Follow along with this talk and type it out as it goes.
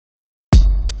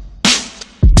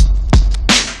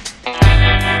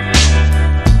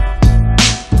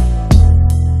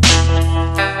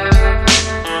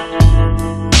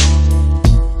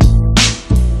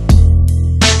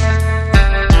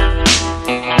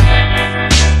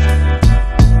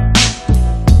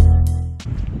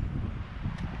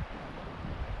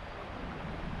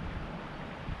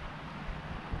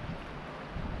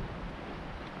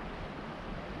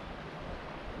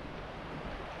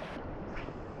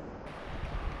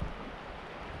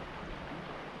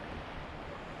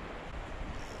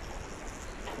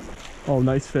Oh,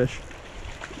 nice fish.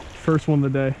 First one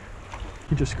of the day.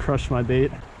 He just crushed my bait.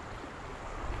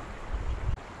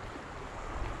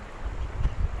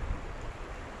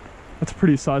 That's a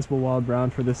pretty sizable wild brown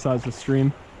for this size of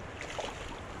stream.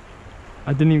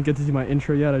 I didn't even get to do my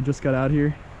intro yet. I just got out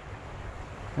here.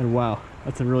 And wow,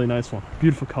 that's a really nice one.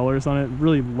 Beautiful colors on it.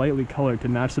 Really lightly colored to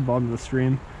match the bottom of the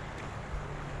stream.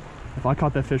 If I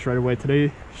caught that fish right away,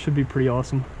 today should be pretty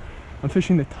awesome. I'm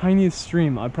fishing the tiniest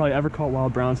stream I've probably ever caught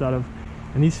wild browns out of.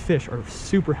 And these fish are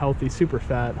super healthy, super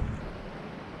fat.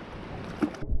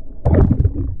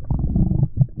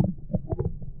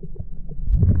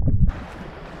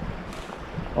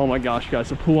 Oh my gosh, guys,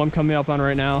 the pool I'm coming up on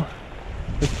right now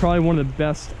is probably one of the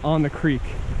best on the creek.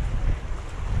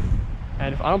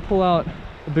 And if I don't pull out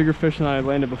a bigger fish than I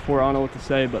landed before, I don't know what to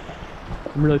say, but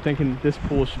I'm really thinking this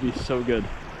pool should be so good.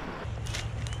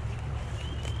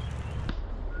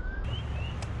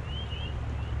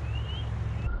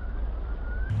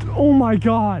 Oh my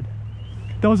God,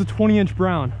 that was a 20-inch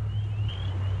brown.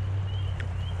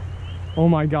 Oh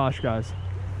my gosh, guys,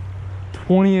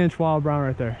 20-inch wild brown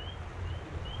right there.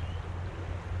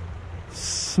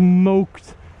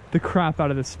 Smoked the crap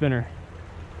out of the spinner.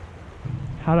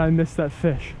 How did I miss that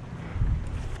fish?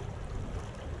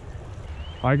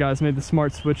 All right, guys, made the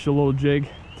smart switch to a little jig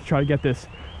to try to get this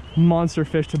monster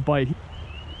fish to bite.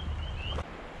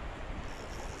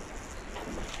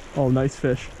 Oh, nice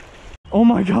fish. Oh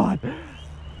my God,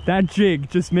 that jig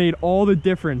just made all the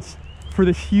difference for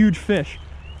this huge fish.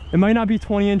 It might not be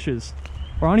 20 inches,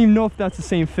 or I don't even know if that's the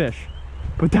same fish,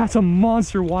 but that's a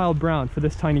monster wild brown for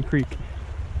this tiny creek.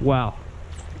 Wow.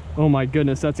 Oh my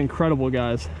goodness, that's incredible,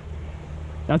 guys.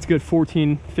 That's a good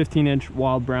 14, 15-inch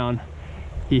wild brown.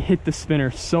 He hit the spinner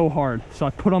so hard. So I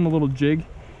put on the little jig,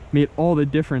 made all the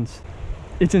difference.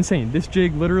 It's insane. This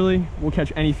jig literally will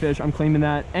catch any fish. I'm claiming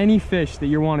that. Any fish that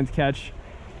you're wanting to catch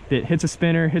that hits a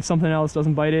spinner, hits something else,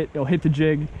 doesn't bite it, it'll hit the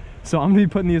jig. So I'm gonna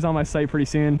be putting these on my site pretty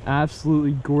soon.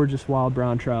 Absolutely gorgeous wild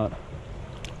brown trout.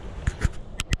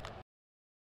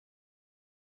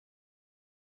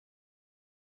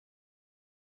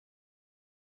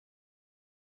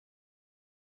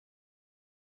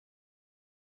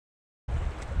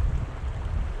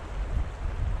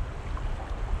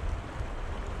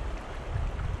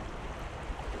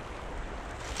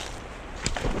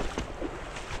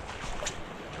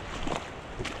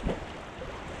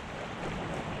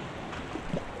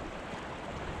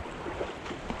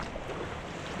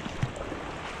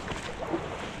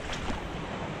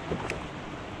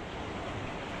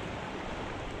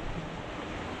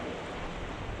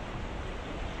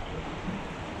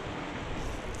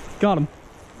 Got him.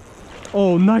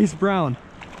 Oh, nice brown.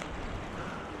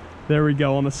 There we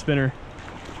go on the spinner.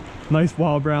 Nice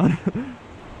wild brown.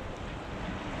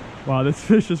 Wow, this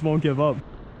fish just won't give up.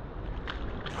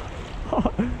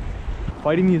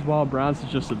 Fighting these wild browns is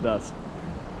just the best.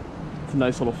 It's a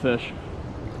nice little fish.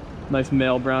 Nice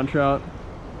male brown trout.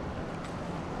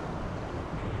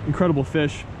 Incredible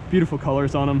fish. Beautiful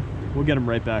colors on them. We'll get them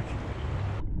right back.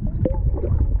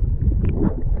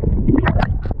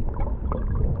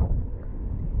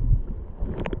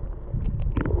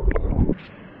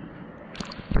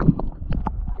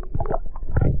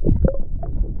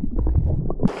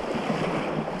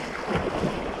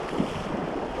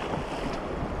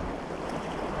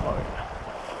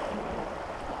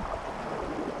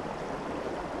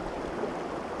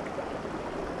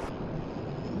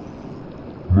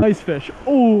 Nice fish.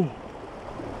 Oh,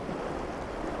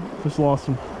 just lost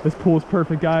him. This pool is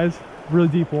perfect, guys. Really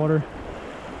deep water.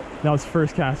 Now it's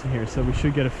first cast in here, so we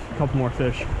should get a couple more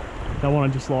fish. That one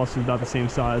I just lost is about the same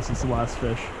size as the last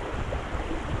fish.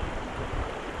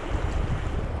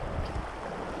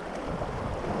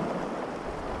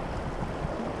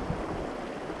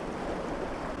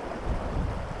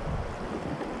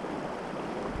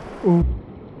 Oh,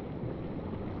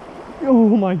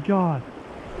 oh my God.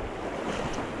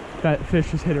 That fish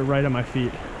just hit it right at my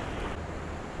feet.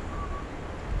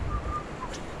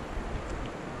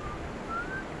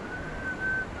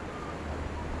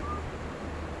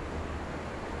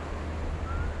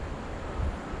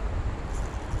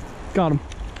 Got him.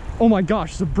 Oh my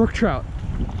gosh, it's a brook trout.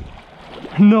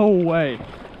 No way.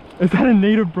 Is that a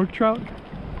native brook trout?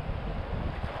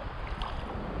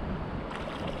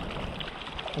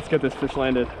 Let's get this fish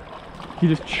landed. He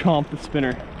just chomped the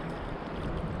spinner.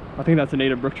 I think that's a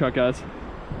native brook trout, guys.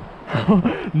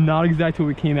 Not exactly what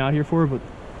we came out here for, but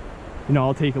you know,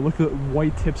 I'll take a look at the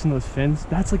white tips in those fins.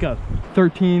 That's like a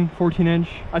 13, 14 inch,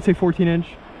 I'd say 14 inch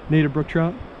native brook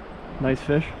trout. Nice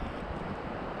fish.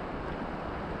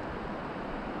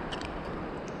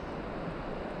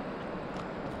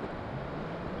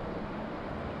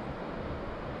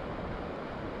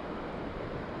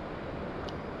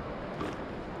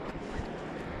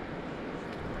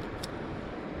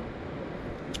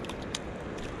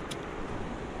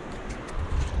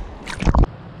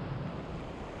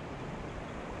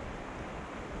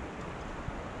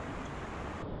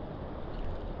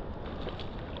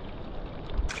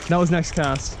 That was next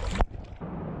cast.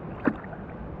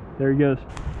 There he goes.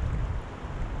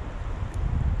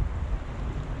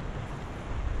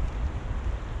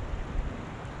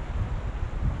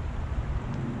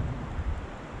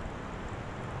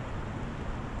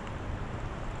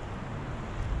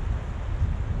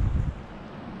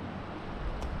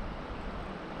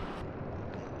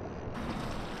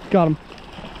 Got him.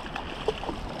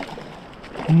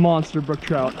 Monster brook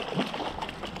trout.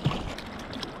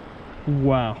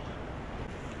 Wow.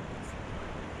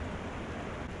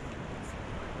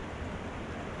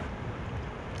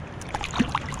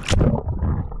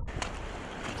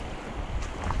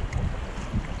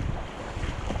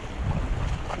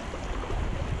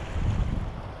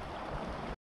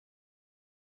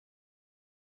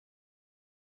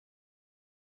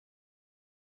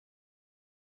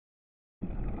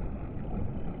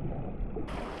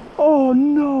 Oh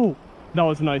no! That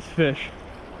was a nice fish.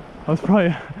 That was probably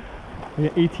like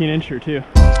an 18-incher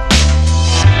too.